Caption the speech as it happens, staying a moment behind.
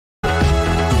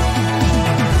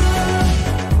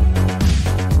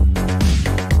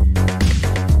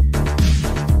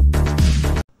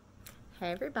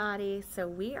everybody. So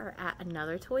we are at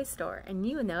another toy store, and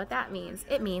you know what that means.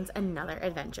 It means another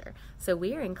adventure. So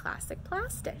we are in Classic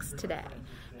Plastics today,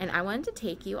 and I wanted to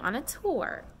take you on a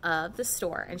tour of the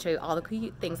store and show you all the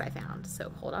cute things I found. So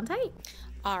hold on tight.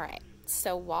 All right,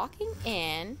 so walking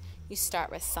in, you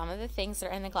start with some of the things that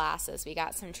are in the glasses. We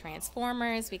got some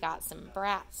Transformers, we got some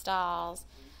Bratz dolls,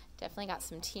 definitely got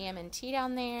some TMNT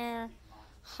down there,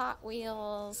 Hot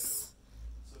Wheels,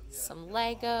 some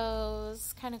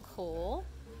Legos, kind of cool.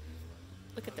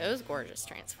 Look at those gorgeous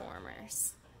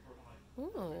Transformers.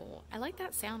 Ooh, I like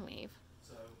that sound wave.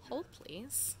 Hold,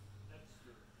 please.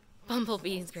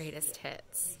 Bumblebee's greatest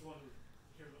hits.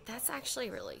 That's actually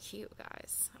really cute,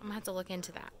 guys. I'm gonna have to look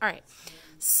into that. All right,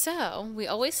 so we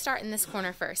always start in this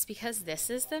corner first because this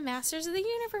is the Masters of the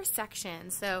Universe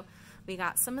section. So we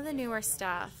got some of the newer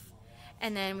stuff,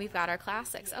 and then we've got our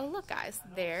classics. Oh, look, guys,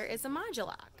 there is a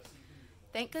Modulock.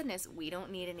 Thank goodness we don't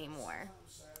need any more.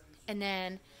 And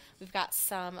then we've got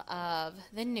some of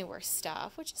the newer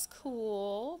stuff, which is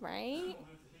cool, right?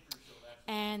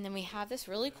 And then we have this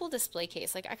really cool display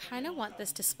case. Like, I kind of want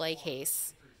this display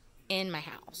case in my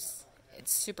house.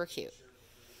 It's super cute.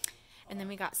 And then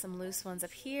we got some loose ones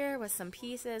up here with some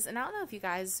pieces. And I don't know if you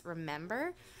guys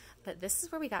remember, but this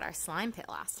is where we got our slime pit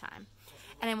last time.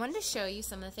 And I wanted to show you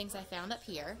some of the things I found up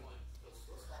here.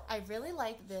 I really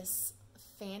like this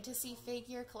fantasy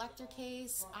figure collector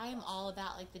case. I am all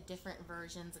about like the different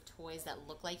versions of toys that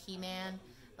look like He-Man,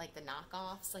 like the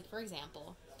knockoffs. Like, for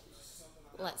example,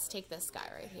 let's take this guy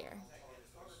right here.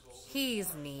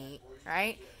 He's neat,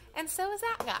 right? And so is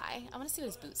that guy. I want to see what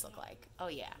his boots look like. Oh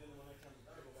yeah,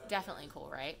 definitely cool,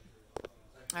 right?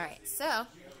 All right, so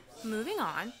moving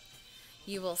on,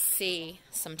 you will see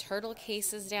some turtle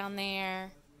cases down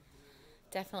there.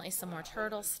 Definitely some more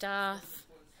turtle stuff.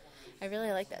 I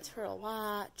really like that turtle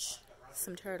watch,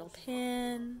 some turtle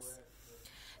pins.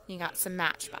 You got some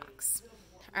Matchbox.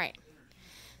 All right,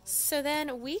 so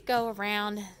then we go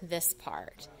around this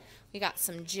part. We got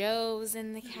some Joes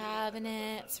in the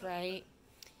cabinets, right?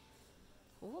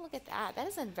 Ooh, look at that. That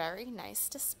is a very nice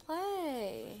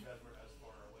display.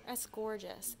 That's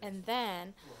gorgeous. And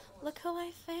then, look who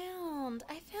I found.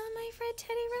 I found my Fred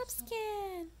Teddy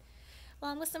Ruxpin,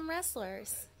 along with some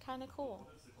wrestlers. Kind of cool.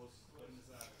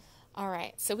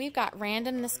 Alright, so we've got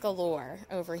randomness galore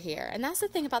over here. And that's the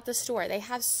thing about the store. They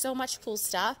have so much cool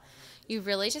stuff. You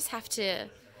really just have to,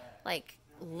 like,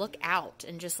 look out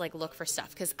and just, like, look for stuff.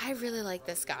 Because I really like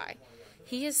this guy.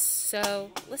 He is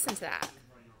so... Listen to that.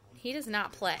 He does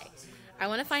not play. I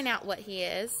want to find out what he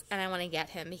is, and I want to get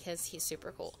him because he's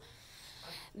super cool.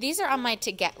 These are on my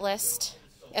to-get list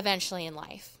eventually in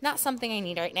life. Not something I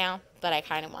need right now, but I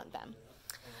kind of want them.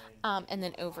 And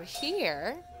then over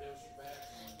here...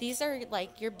 These are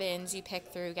like your bins you pick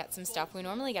through, get some stuff. We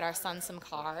normally get our son some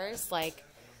cars. Like,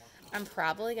 I'm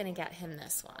probably going to get him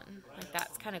this one. Like,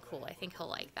 that's kind of cool. I think he'll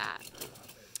like that.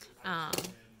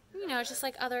 You know, just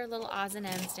like other little odds and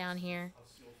ends down here.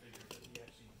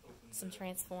 Some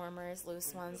Transformers,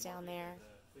 loose ones down there.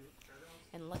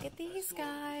 And look at these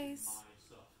guys.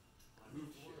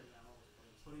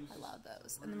 I love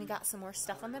those. And then we got some more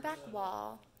stuff on the back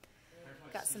wall.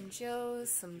 Got some Joes,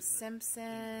 some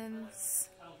Simpsons.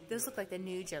 Those look like the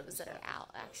new Joes that are out,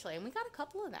 actually. And we got a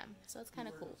couple of them, so it's kind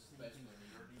of cool.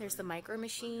 There's the Micro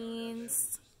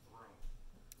Machines.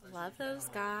 Love those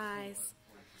guys.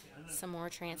 Some more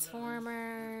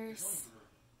Transformers.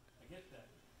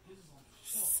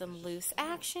 Some loose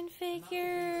action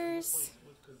figures.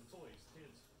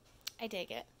 I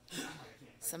dig it.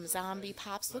 Some zombie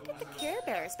pops. Look at the Care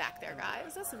Bears back there,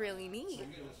 guys. That's really neat.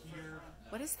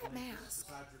 What is that mask?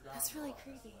 That's really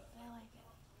creepy. I like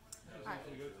it. Alright,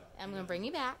 I'm going to bring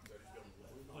you back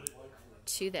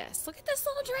to this. Look at this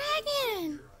little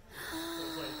dragon.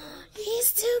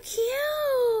 He's too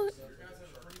cute.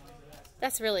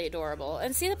 That's really adorable.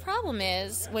 And see, the problem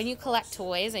is, when you collect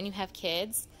toys and you have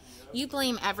kids, you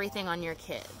blame everything on your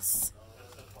kids.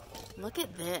 Look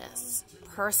at this.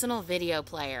 Personal video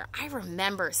player. I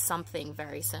remember something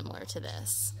very similar to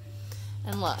this.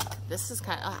 And look, this is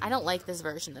kind of, I don't like this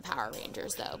version of the Power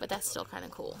Rangers though, but that's still kind of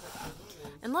cool.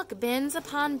 And look, bins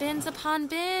upon bins upon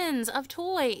bins of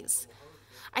toys.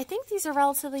 I think these are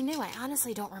relatively new. I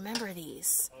honestly don't remember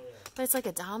these. But it's like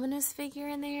a Dominus figure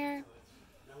in there.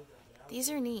 These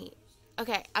are neat.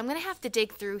 Okay, I'm going to have to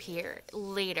dig through here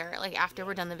later, like after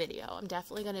we're done the video. I'm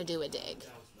definitely going to do a dig.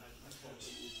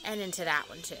 And into that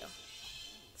one too.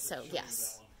 So,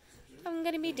 yes. I'm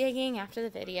going to be digging after the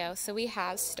video. So we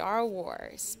have Star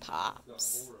Wars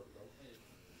pops.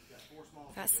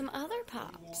 Got some other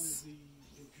pops.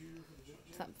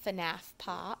 Some FNAF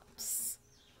pops.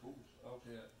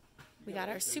 We got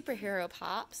our superhero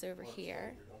pops over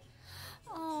here.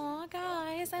 Aw,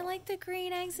 guys, I like the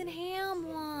green eggs and ham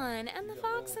one and the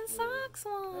fox and socks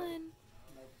one.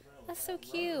 That's so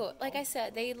cute. Like I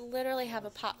said, they literally have a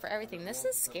pop for everything. This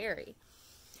is scary.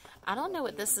 I don't know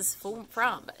what this is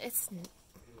from, but it's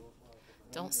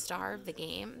Don't Starve the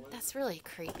game. That's really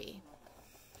creepy.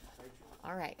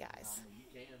 Alright, guys.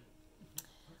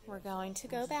 We're going to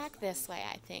go back this way,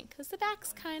 I think, because the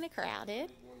back's kind of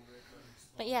crowded.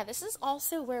 But yeah, this is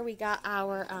also where we got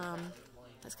our,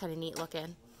 that's kind of neat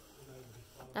looking.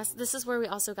 This is where we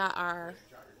also got our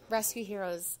Rescue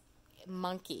Heroes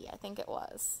monkey, I think it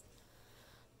was.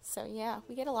 So yeah,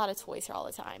 we get a lot of toys here all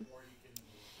the time.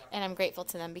 And I'm grateful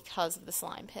to them because of the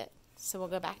slime pit. So we'll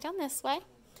go back down this way.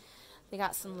 They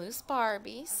got some loose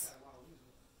Barbies.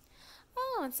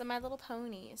 Oh, and some My Little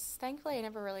Ponies. Thankfully, I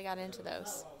never really got into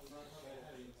those.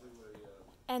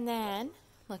 And then,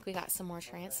 look, we got some more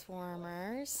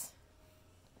Transformers.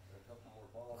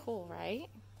 Cool, right?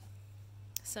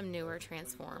 Some newer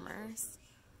Transformers.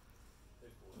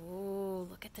 Ooh,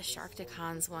 look at the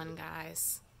Sharkticons one,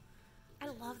 guys. I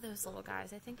love those little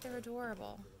guys. I think they're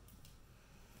adorable.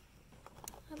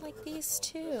 I like these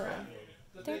too.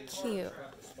 They're cute.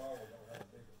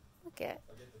 Look at.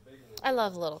 I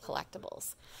love little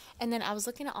collectibles. And then I was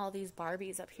looking at all these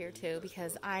Barbies up here too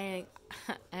because I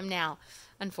am now,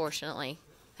 unfortunately,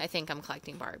 I think I'm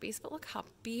collecting Barbies. But look how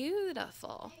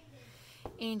beautiful.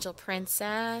 Angel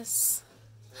Princess.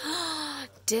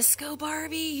 Disco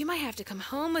Barbie. You might have to come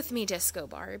home with me, Disco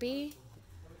Barbie.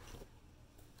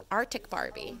 Arctic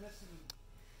Barbie.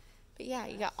 But yeah,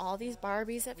 you got all these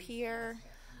Barbies up here.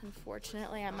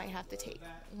 Unfortunately, I might have to take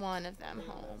one of them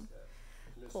home.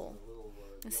 Cool.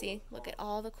 Let's see. Look at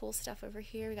all the cool stuff over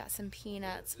here. We got some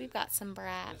Peanuts. We've got some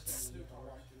Brats.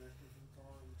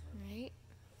 Right?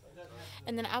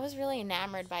 And then I was really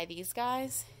enamored by these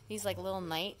guys. These like little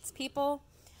knights people.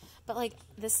 But like,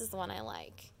 this is the one I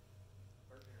like.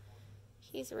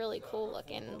 He's really cool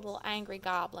looking. Little angry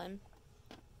goblin.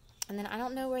 And then I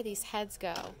don't know where these heads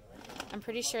go. I'm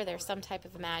pretty sure they're some type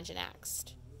of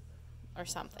Imaginext or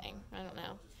something. I don't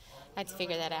know. I had to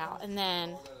figure that out. And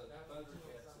then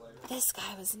this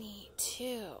guy was neat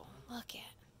too. Look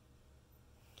at.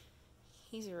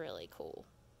 He's really cool.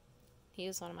 He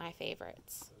was one of my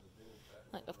favorites.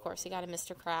 Like, of course, you got a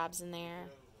Mr. Krabs in there.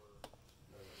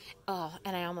 Oh,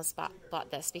 and I almost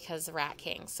bought this because the Rat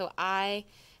King. So I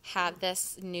have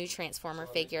this new Transformer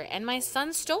figure, and my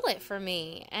son stole it from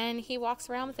me, and he walks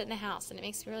around with it in the house, and it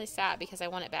makes me really sad because I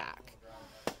want it back.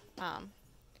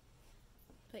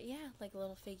 But yeah, like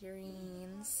little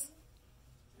figurines.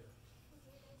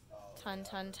 Ton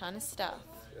of stuff.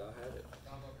 Yeah, I had it.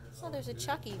 Oh, there's a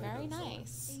Chucky. Very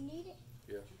nice.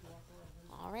 Yeah.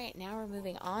 All right, now we're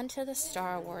moving on to the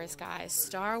Star Wars, guys.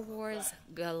 Star Wars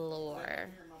galore.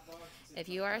 If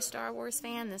you are a Star Wars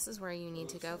fan, this is where you need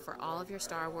to go for all of your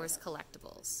Star Wars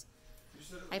collectibles.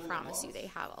 I promise you, they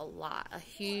have a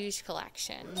huge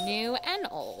collection, new and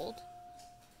old.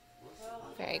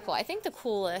 Very cool. I think the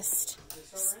coolest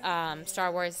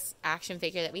Star Wars action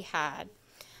figure that we had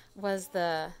was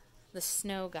the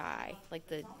snow guy, like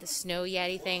the snow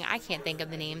yeti thing. I can't think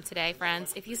of the name today,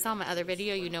 friends. If you saw my other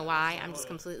video, you know why. I'm just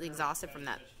completely exhausted from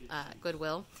that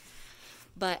Goodwill.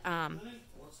 But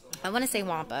I want to say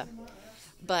Wampa,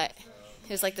 but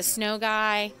it was like the snow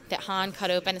guy that Han cut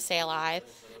open to stay alive.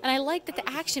 And I like that the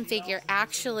action figure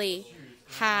actually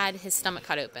had his stomach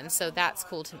cut open, so that's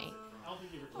cool to me.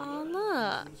 Oh,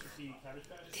 look.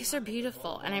 These are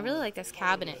beautiful. And I really like this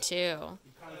cabinet, too.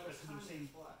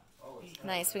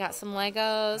 Nice. We got some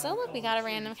Legos. Oh, look, we got a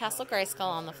random Castle Grayskull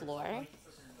on the floor.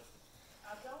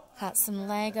 Got some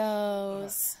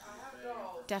Legos.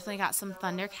 Definitely got some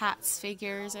Thundercats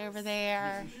figures over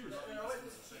there.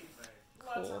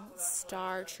 Cool.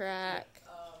 Star Trek.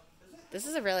 This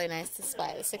is a really nice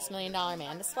display. The $6 Million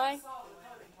Man display.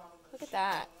 Look at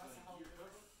that.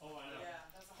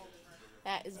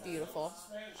 That is beautiful.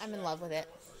 I'm in love with it.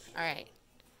 Alright.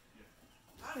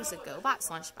 There's a GoBots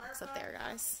lunchbox up there,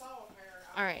 guys.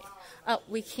 Alright. Oh,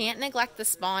 we can't neglect the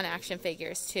Spawn action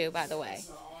figures, too, by the way.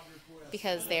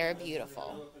 Because they're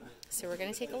beautiful. So we're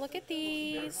going to take a look at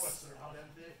these.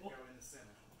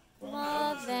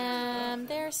 Love them.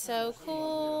 They're so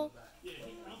cool.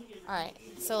 Alright.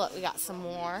 So look, we got some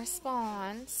more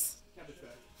Spawns.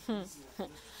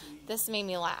 This made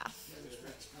me laugh.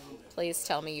 Please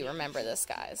tell me you remember this,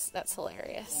 guys. That's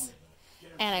hilarious.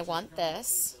 And I want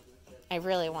this. I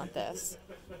really want this.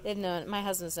 They've known, my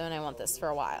husband's known I want this for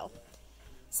a while.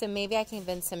 So maybe I can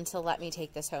convince him to let me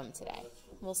take this home today.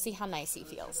 We'll see how nice he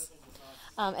feels.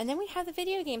 And then we have the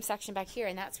video game section back here,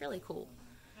 and that's really cool.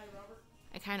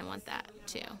 I kind of want that,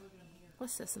 too. What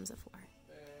system's it for?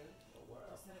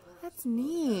 That's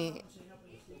neat.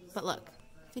 But look,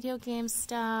 video game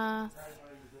stuff.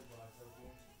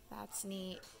 That's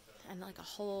neat. And like a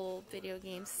whole video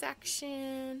game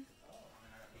section.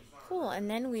 Cool. And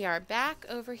then we are back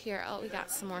over here. Oh, we got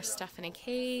some more stuff in a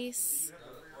case.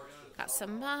 Got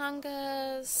some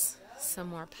mangas. Some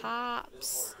more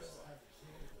pops.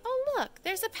 Oh, look.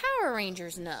 There's a Power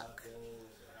Rangers nook.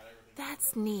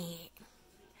 That's neat.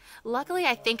 Luckily,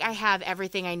 I think I have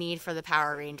everything I need for the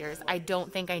Power Rangers. I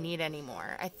don't think I need any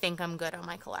more. I think I'm good on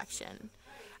my collection.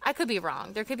 I could be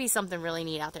wrong. There could be something really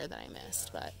neat out there that I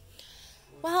missed, but...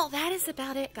 Well, that is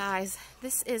about it, guys.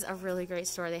 This is a really great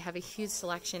store. They have a huge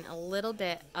selection, a little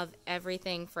bit of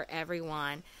everything for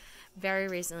everyone. Very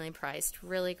reasonably priced.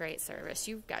 Really great service.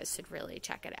 You guys should really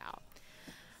check it out.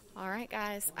 All right,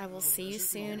 guys. I will see you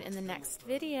soon in the next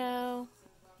video.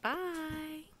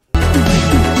 Bye.